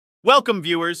Welcome,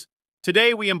 viewers!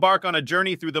 Today we embark on a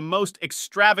journey through the most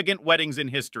extravagant weddings in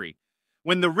history.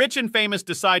 When the rich and famous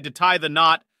decide to tie the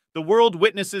knot, the world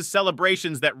witnesses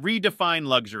celebrations that redefine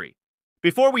luxury.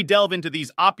 Before we delve into these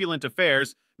opulent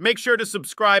affairs, make sure to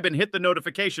subscribe and hit the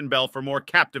notification bell for more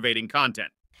captivating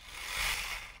content.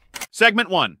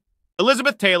 Segment 1.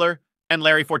 Elizabeth Taylor and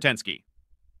Larry Fortensky.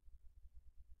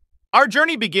 Our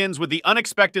journey begins with the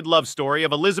unexpected love story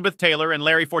of Elizabeth Taylor and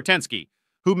Larry Fortensky,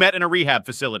 who met in a rehab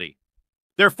facility.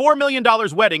 Their $4 million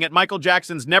wedding at Michael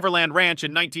Jackson's Neverland Ranch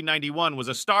in 1991 was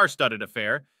a star-studded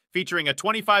affair, featuring a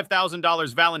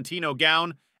 $25,000 Valentino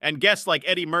gown and guests like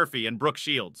Eddie Murphy and Brooke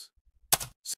Shields.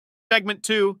 Segment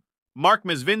 2. Mark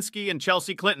Mizvinsky and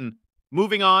Chelsea Clinton.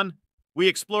 Moving on, we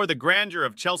explore the grandeur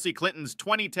of Chelsea Clinton's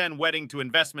 2010 wedding to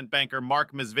investment banker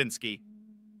Mark Mizvinsky.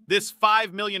 This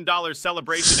 $5 million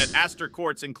celebration at Astor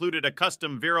Courts included a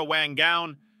custom Vera Wang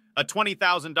gown, a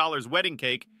 $20,000 wedding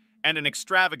cake, and an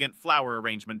extravagant flower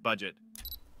arrangement budget.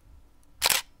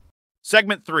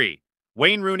 Segment 3.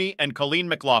 Wayne Rooney and Colleen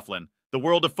McLaughlin, the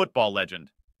world of football legend.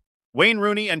 Wayne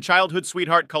Rooney and childhood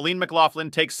sweetheart Colleen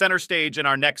McLaughlin take center stage in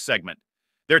our next segment.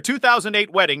 Their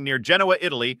 2008 wedding near Genoa,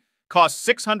 Italy, cost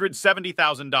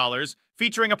 $670,000,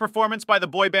 featuring a performance by the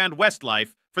boy band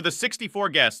Westlife for the 64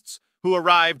 guests who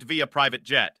arrived via private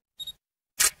jet.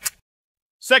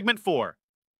 Segment 4.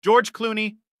 George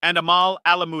Clooney and Amal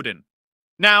Alamuddin.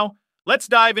 Now, let's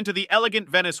dive into the elegant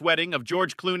Venice wedding of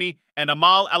George Clooney and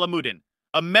Amal Alamuddin,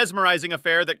 a mesmerizing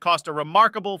affair that cost a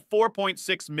remarkable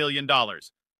 $4.6 million.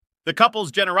 The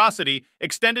couple's generosity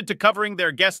extended to covering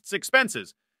their guests'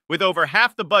 expenses, with over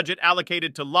half the budget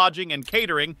allocated to lodging and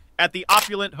catering at the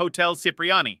opulent Hotel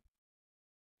Cipriani.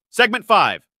 Segment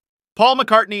 5. Paul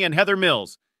McCartney and Heather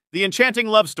Mills. The enchanting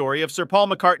love story of Sir Paul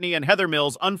McCartney and Heather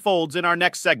Mills unfolds in our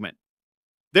next segment.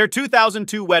 Their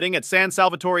 2002 wedding at San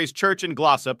Salvatore's Church in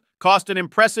Glossop cost an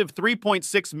impressive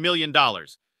 $3.6 million,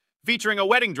 featuring a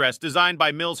wedding dress designed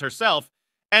by Mills herself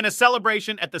and a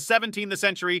celebration at the 17th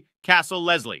century Castle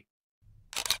Leslie.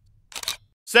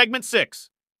 Segment 6.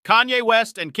 Kanye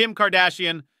West and Kim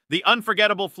Kardashian. The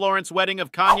unforgettable Florence wedding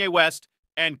of Kanye West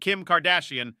and Kim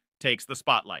Kardashian takes the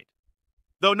spotlight.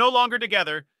 Though no longer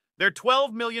together, their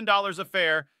 $12 million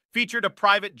affair featured a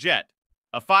private jet,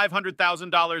 a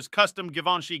 $500,000 custom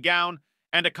Givenchy gown,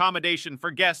 and accommodation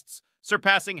for guests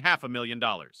surpassing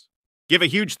 $500,000. Give a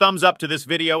huge thumbs up to this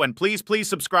video and please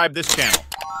subscribe this channel.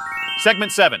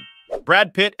 Segment 7.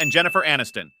 Brad Pitt and Jennifer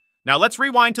Aniston. Now let's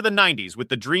rewind to the 90s with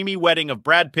the dreamy wedding of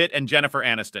Brad Pitt and Jennifer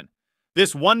Aniston.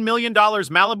 This $1 million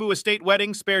Malibu estate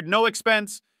wedding spared no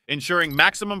expense, ensuring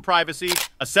maximum privacy,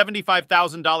 a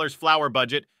 $75,000 flower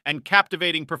budget, and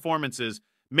captivating performances,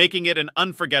 making it an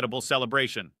unforgettable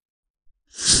celebration.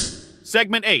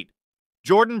 Segment 8.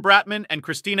 Jordan Bratman and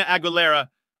Christina Aguilera.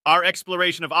 Our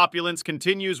exploration of opulence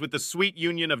continues with the sweet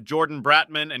union of Jordan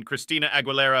Bratman and Christina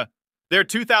Aguilera. Their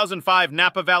 2005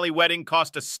 Napa Valley wedding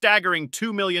cost a staggering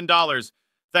 $2 million,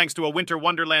 thanks to a winter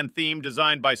wonderland theme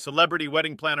designed by celebrity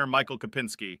wedding planner Michael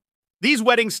Kopinski. These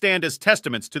weddings stand as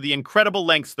testaments to the incredible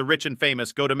lengths the rich and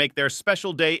famous go to make their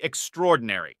special day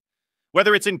extraordinary.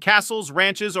 Whether it's in castles,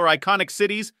 ranches, or iconic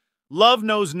cities, love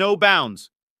knows no bounds.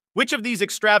 Which of these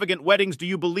extravagant weddings do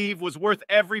you believe was worth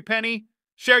every penny?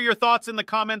 Share your thoughts in the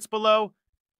comments below.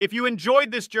 If you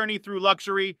enjoyed this journey through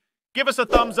luxury, give us a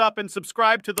thumbs up and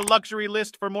subscribe to the Luxury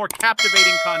List for more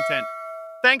captivating content.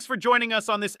 Thanks for joining us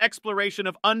on this exploration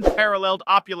of unparalleled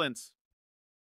opulence.